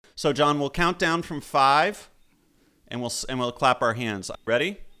So, John, we'll count down from 5, and we'll clap our hands.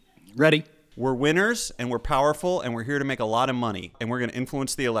 Ready? Ready. We're winners, and we're powerful, and we're here to make a lot of money, and we're going to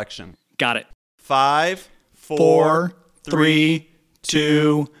influence the election. Got it. 5, 4, 4, 3, 3,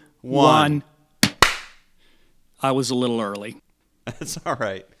 2, 1. I was a little early. That's all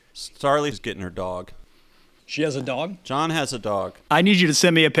right. Starley's getting her dog. She has a dog? John has a dog. I need you to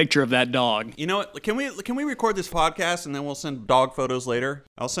send me a picture of that dog. You know what? Can we record this podcast and then we'll send dog photos later?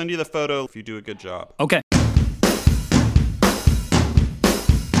 I'll send you the photo if you do a good job. Okay.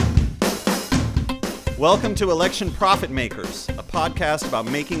 Welcome to Election Profit Makers, a podcast about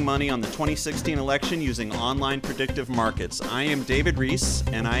making money on the 2016 election using online predictive markets. I am David Reese,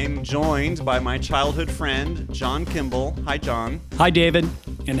 and I am joined by my childhood friend, John Kimball. Hi, John. Hi, David.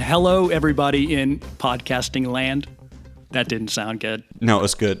 And hello, everybody in podcasting land. That didn't sound good. No, it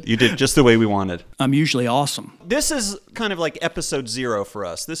was good. You did just the way we wanted. I'm usually awesome. This is kind of like episode 0 for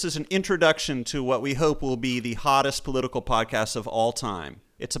us. This is an introduction to what we hope will be the hottest political podcast of all time.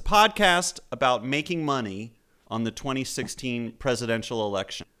 It's a podcast about making money on the 2016 presidential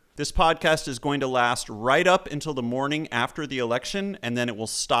election. This podcast is going to last right up until the morning after the election, and then it will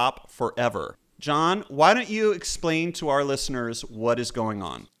stop forever. John, why don't you explain to our listeners what is going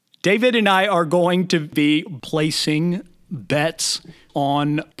on? David and I are going to be placing bets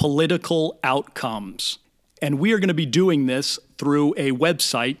on political outcomes. And we are going to be doing this through a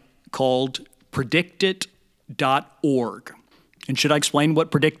website called predictit.org. And should I explain what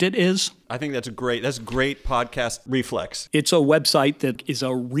Predictit is? I think that's great podcast reflex. It's a website that is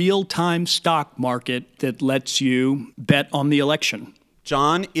a real-time stock market that lets you bet on the election.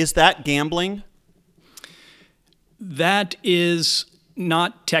 John, is that gambling? That is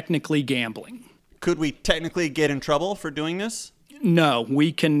not technically gambling. Could we technically get in trouble for doing this? No,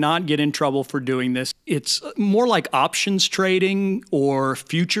 we cannot get in trouble for doing this. It's more like options trading or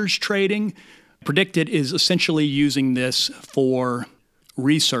futures trading. Predictit is essentially using this for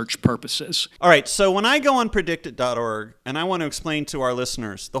research purposes. All right, so when I go on predictit.org and I want to explain to our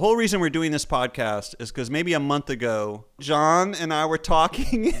listeners, the whole reason we're doing this podcast is because maybe a month ago, John and I were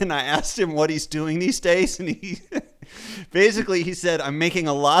talking and I asked him what he's doing these days. And he said, I'm making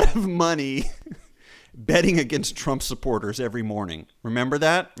a lot of money betting against Trump supporters every morning. Remember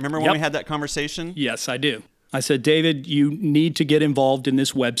that? Remember when we had that conversation? Yes, I do. I said, David, you need to get involved in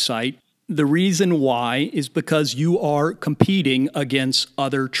this website. The reason why is because you are competing against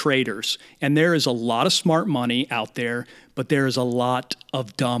other traders. And there is a lot of smart money out there, but there is a lot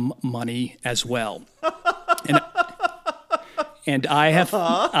of dumb money as well. And I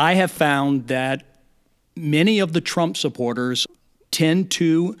have found that many of the Trump supporters tend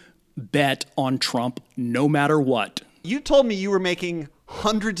to bet on Trump no matter what. You told me you were making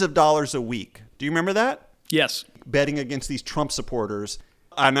hundreds of dollars a week. Do you remember that? Yes. Betting against these Trump supporters.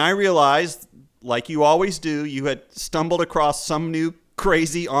 And I realized, like you always do, you had stumbled across some new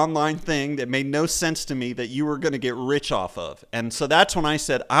crazy online thing that made no sense to me that you were going to get rich off of. And so that's when I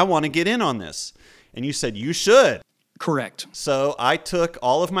said, I want to get in on this. And you said, you should. Correct. So I took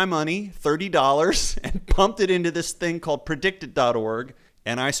all of my money, $30, and pumped it into this thing called predictit.org.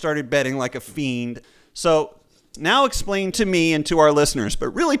 And I started betting like a fiend. So now explain to me and to our listeners, but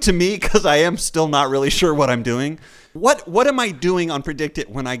really to me, because I am still not really sure what I'm doing. What am I doing on Predictit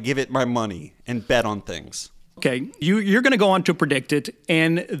when I give it my money and bet on things? Okay, you're going to go on to Predictit,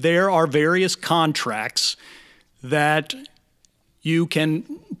 and there are various contracts that you can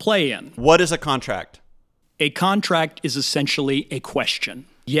play in. What is a contract? A contract is essentially a question.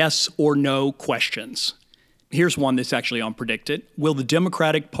 Yes or no questions. Here's one that's actually on Predictit. Will the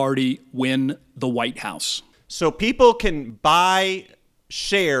Democratic Party win the White House? So people can buy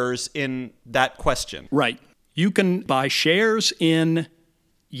shares in that question. Right. You can buy shares in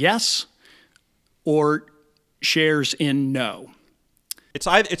yes or shares in no. It's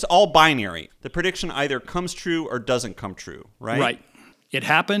all binary. The prediction either comes true or doesn't come true, right? Right. It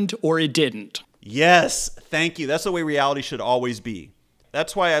happened or it didn't. Yes. Thank you. That's the way reality should always be.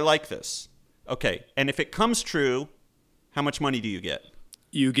 That's why I like this. Okay. And if it comes true, how much money do you get?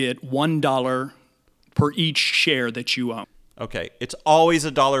 You get $1 per each share that you own. Okay. It's always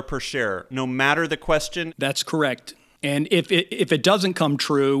 $1 per share, no matter the question? That's correct. And if it doesn't come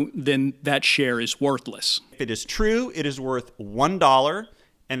true, then that share is worthless. If it is true, it is worth $1.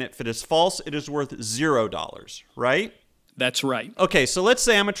 And if it is false, it is worth $0, right? That's right. Okay, so let's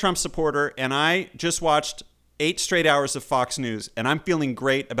say I'm a Trump supporter and I just watched 8 straight hours of Fox News and I'm feeling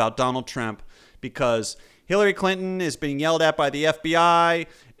great about Donald Trump because Hillary Clinton is being yelled at by the FBI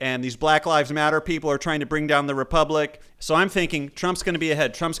and these Black Lives Matter people are trying to bring down the Republic. So I'm thinking Trump's going to be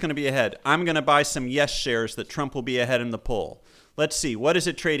ahead. Trump's going to be ahead. I'm going to buy some yes shares that Trump will be ahead in the poll. Let's see, what is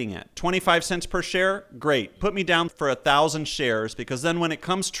it trading at? 25 cents per share? Great. Put me down for 1,000 shares, because then when it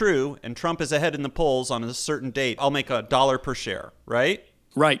comes true and Trump is ahead in the polls on a certain date, I'll make $1 per share, right?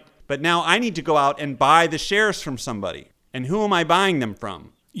 Right. But now I need to go out and buy the shares from somebody. And who am I buying them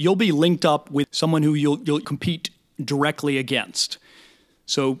from? You'll be linked up with someone who you'll compete directly against.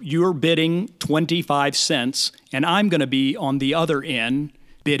 So you're bidding 25 cents, and I'm going to be on the other end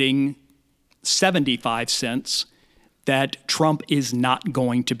bidding 75 cents that Trump is not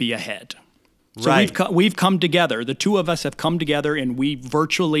going to be ahead. So Right. we've come together. The two of us have come together, and we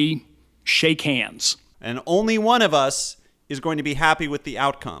virtually shake hands. And only one of us is going to be happy with the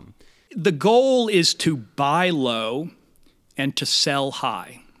outcome. The goal is to buy low and to sell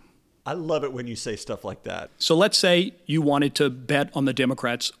high. I love it when you say stuff like that. So let's say you wanted to bet on the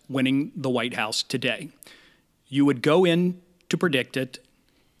Democrats winning the White House today. You would go in to predict it,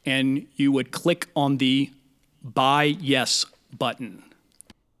 and you would click on the Buy Yes button.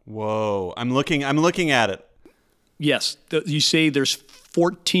 Whoa, I'm looking at it. Yes, you see there's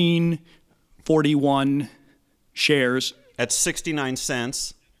 1441 shares. At 69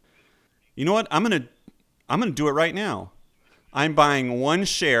 cents. You know what? I'm going to do it right now. I'm buying one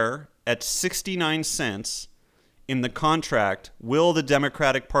share at 69 cents in the contract, will the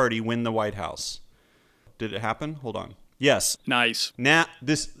Democratic Party win the White House? Did it happen? Hold on. Yes. Nice.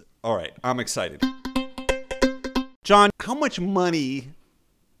 All right, I'm excited. John, how much money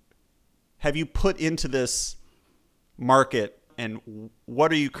have you put into this market, and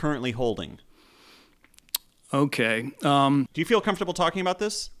what are you currently holding? Okay. Do you feel comfortable talking about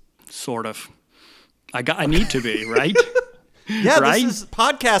this? Sort of. I need to be, right? Yeah, Right? This is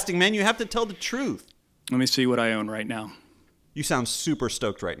podcasting, man. You have to tell the truth. Let me see what I own right now. You sound super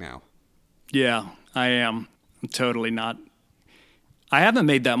stoked right now. Yeah, I am. I'm totally not. I haven't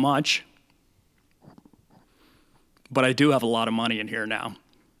made that much, but I do have a lot of money in here now.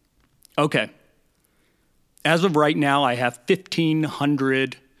 Okay. As of right now, I have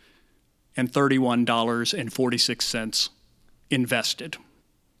 $1,531.46 invested.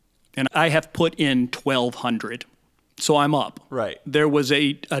 And I have put in $1,200. So I'm up. Right. There was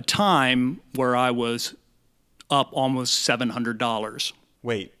a time where I was up almost $700.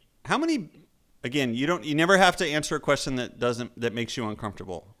 Wait, how many? Again, you never have to answer a question that makes you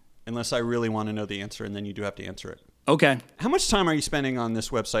uncomfortable, unless I really want to know the answer, and then you do have to answer it. Okay. How much time are you spending on this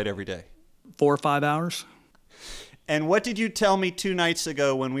website every day? 4 or 5 hours. And what did you tell me 2 nights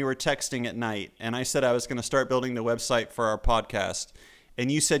ago when we were texting at night, and I said I was going to start building the website for our podcast,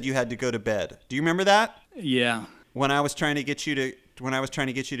 and you said you had to go to bed? Do you remember that? Yeah. When I was trying to get you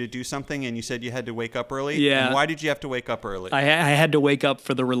to do something, and you said you had to wake up early? Yeah. And why did you have to wake up early? I had to wake up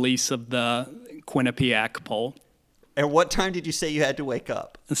for the release of the Quinnipiac poll And what time did you say you had to wake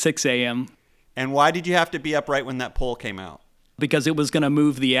up? at 6 a.m. And why did you have to be up right when that poll came out? because it was going to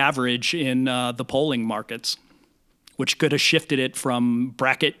move the average in the polling markets, which could have shifted it from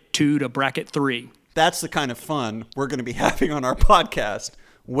bracket 2 to bracket 3. That's the kind of fun we're going to be having on our podcast.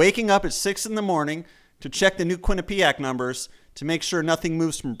 Waking up at 6 in the morning to check the new Quinnipiac numbers to make sure nothing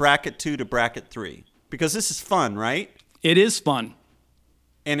moves from bracket 2 to bracket 3. Because this is fun, right? It is fun.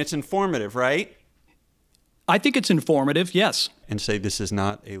 And it's informative, right? I think it's informative, yes. And say this is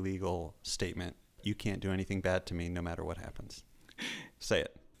not a legal statement. You can't do anything bad to me no matter what happens. Say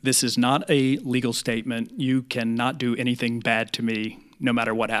it. This is not a legal statement. You cannot do anything bad to me no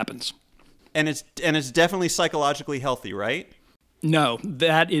matter what happens. And it's definitely psychologically healthy, right? No,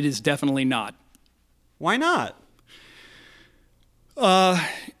 that it is definitely not. Why not?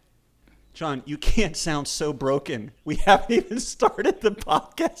 John, you can't sound so broken. We haven't even started the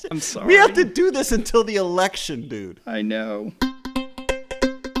podcast. I'm sorry. We have to do this until the election, dude. I know.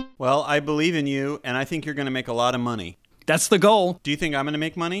 Well, I believe in you, and I think you're going to make a lot of money. That's the goal. Do you think I'm going to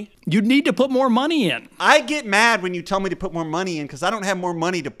make money? You need to put more money in. I get mad when you tell me to put more money in because I don't have more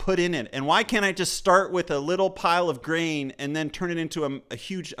money to put in it. And why can't I just start with a little pile of grain and then turn it into a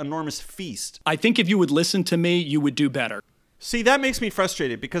huge, enormous feast? I think if you would listen to me, you would do better. See, that makes me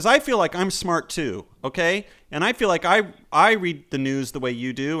frustrated because I feel like I'm smart too, okay? And I feel like I read the news the way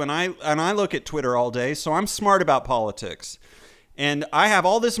you do, and I look at Twitter all day, so I'm smart about politics. And I have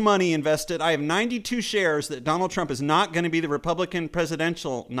all this money invested. I have 92 shares that Donald Trump is not going to be the Republican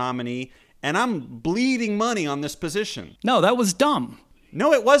presidential nominee, and I'm bleeding money on this position. No, that was dumb.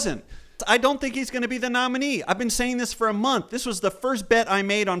 No, it wasn't. I don't think he's going to be the nominee. I've been saying this for a month. This was the first bet I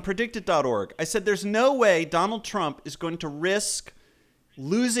made on predicted.org. I said there's no way Donald Trump is going to risk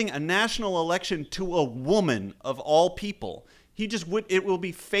losing a national election to a woman of all people. It will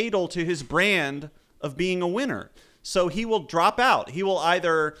be fatal to his brand of being a winner. So he will drop out. He will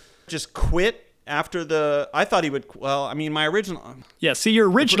either just quit I thought he would. Well, I mean, my original. Yeah. See, your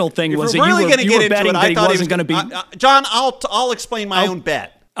original thing was that we're really you gonna were get into betting it, that I he thought wasn't going to be. John, I'll explain my own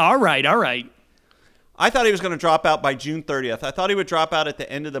bet. All right. I thought he was going to drop out by June 30th. I thought he would drop out at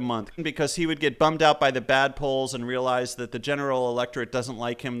the end of the month because he would get bummed out by the bad polls and realize that the general electorate doesn't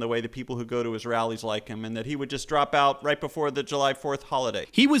like him the way the people who go to his rallies like him, and that he would just drop out right before the July 4th holiday.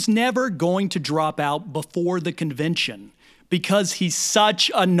 He was never going to drop out before the convention because he's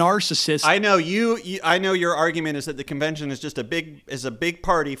such a narcissist. I know I know your argument is that the convention is just a big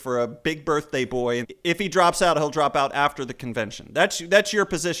party for a big birthday boy. If he drops out, he'll drop out after the convention. That's your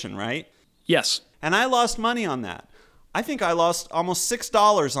position, right? Yes. And I lost money on that. I think I lost almost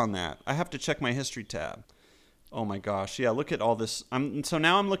 $6 on that. I have to check my history tab. Oh my gosh. Yeah, look at all this. So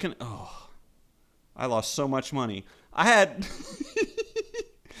now I'm looking. Oh, I lost so much money. I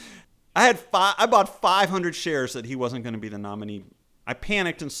bought 500 shares that he wasn't going to be the nominee. I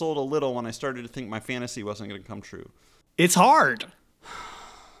panicked and sold a little when I started to think my fantasy wasn't going to come true. It's hard.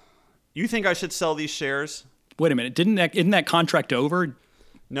 You think I should sell these shares? Wait a minute. Isn't that contract over?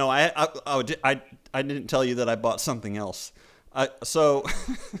 No, I didn't tell you that I bought something else. So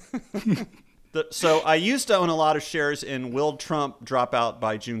I used to own a lot of shares in Will Trump drop out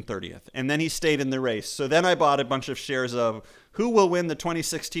by June 30th, and then he stayed in the race. So then I bought a bunch of shares of who will win the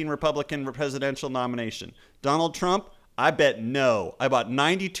 2016 Republican presidential nomination. Donald Trump? I bet no. I bought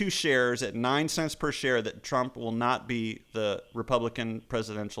 92 shares at 9 cents per share that Trump will not be the Republican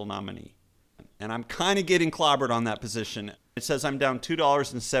presidential nominee. And I'm kind of getting clobbered on that position. It says I'm down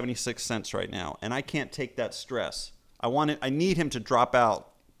 $2.76 right now, and I can't take that stress. I need him to drop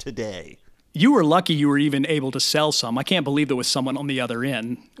out today. You were lucky you were even able to sell some. I can't believe there was someone on the other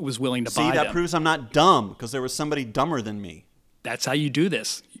end who was willing to buy them. See, that proves I'm not dumb, because there was somebody dumber than me. That's how you do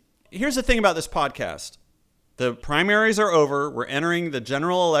this. Here's the thing about this podcast. The primaries are over. We're entering the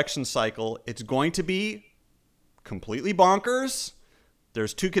general election cycle. It's going to be completely bonkers.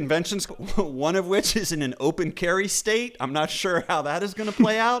 There's 2 conventions, one of which is in an open carry state. I'm not sure how that is going to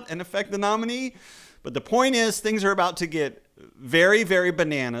play out and affect the nominee. But the point is, things are about to get very, very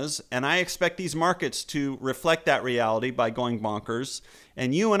bananas. And I expect these markets to reflect that reality by going bonkers.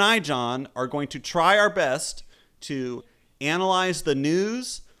 And you and I, John, are going to try our best to analyze the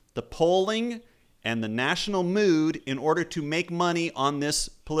news, the polling, and the national mood in order to make money on this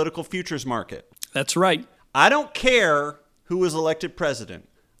political futures market. That's right. I don't care who was elected president.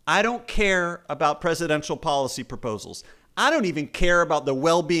 I don't care about presidential policy proposals. I don't even care about the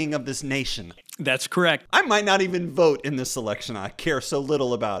well-being of this nation. That's correct. I might not even vote in this election. I care so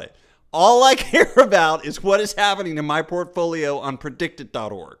little about it. All I care about is what is happening to my portfolio on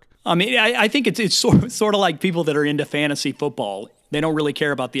predicted.org. I mean, I think it's sort of like people that are into fantasy football. They don't really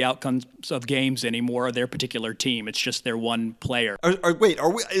care about the outcomes of games anymore or their particular team. It's just their one player.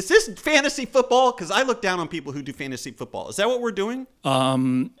 Is this fantasy football? Because I look down on people who do fantasy football. Is that what we're doing?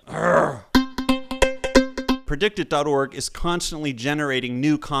 Predicted.org is constantly generating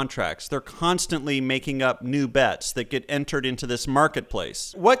new contracts. They're constantly making up new bets that get entered into this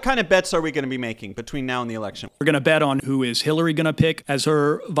marketplace. What kind of bets are we going to be making between now and the election? We're going to bet on who is Hillary going to pick as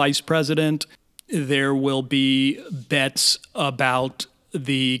her vice president. There will be bets about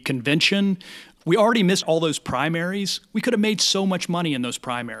the convention. We already missed all those primaries. We could have made so much money in those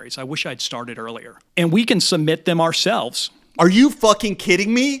primaries. I wish I'd started earlier. And we can submit them ourselves. Are you fucking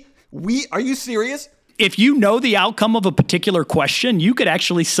kidding me? Are you serious? If you know the outcome of a particular question, you could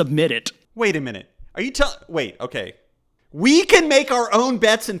actually submit it. Wait a minute. Okay. We can make our own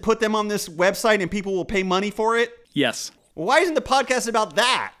bets and put them on this website and people will pay money for it? Yes. Why isn't the podcast about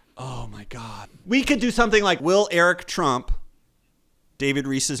that? Oh my God. We could do something like, will Eric Trump, David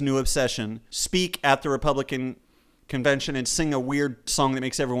Reese's new obsession, speak at the Republican convention and sing a weird song that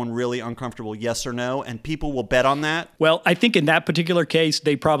makes everyone really uncomfortable, yes or no, and people will bet on that? Well, I think in that particular case,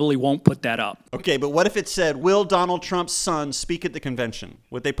 they probably won't put that up. Okay, but what if it said, will Donald Trump's son speak at the convention?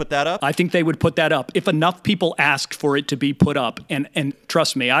 Would they put that up? I think they would put that up if enough people asked for it to be put up. And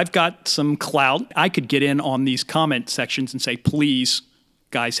trust me, I've got some clout. I could get in on these comment sections and say, please,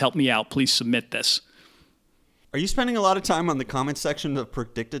 guys, help me out. Please submit this. Are you spending a lot of time on the comment section of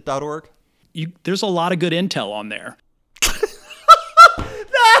predicted.org? There's a lot of good intel on there.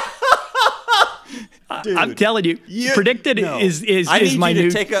 Dude, I'm telling you, Predicted is my new...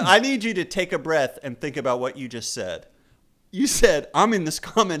 I need you to take a breath and think about what you just said. You said, I'm in this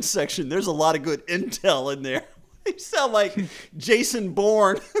comment section. There's a lot of good intel in there. You sound like Jason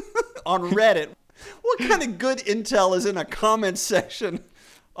Bourne on Reddit. What kind of good intel is in a comment section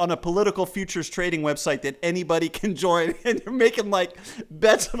on a political futures trading website that anybody can join? And you're making like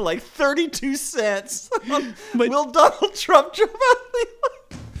bets of like 32 cents. Will Donald Trump drop out?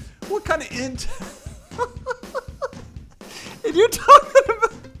 What kind of and you're talking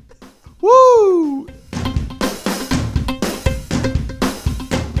about... Woo!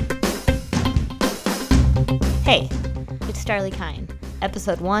 Hey, it's Starlee Kine.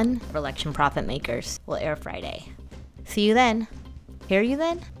 Episode 1 of Election Profit Makers will air Friday. See you then. Hear you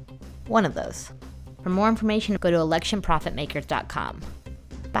then? One of those. For more information, go to electionprofitmakers.com.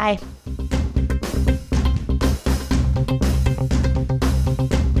 Bye.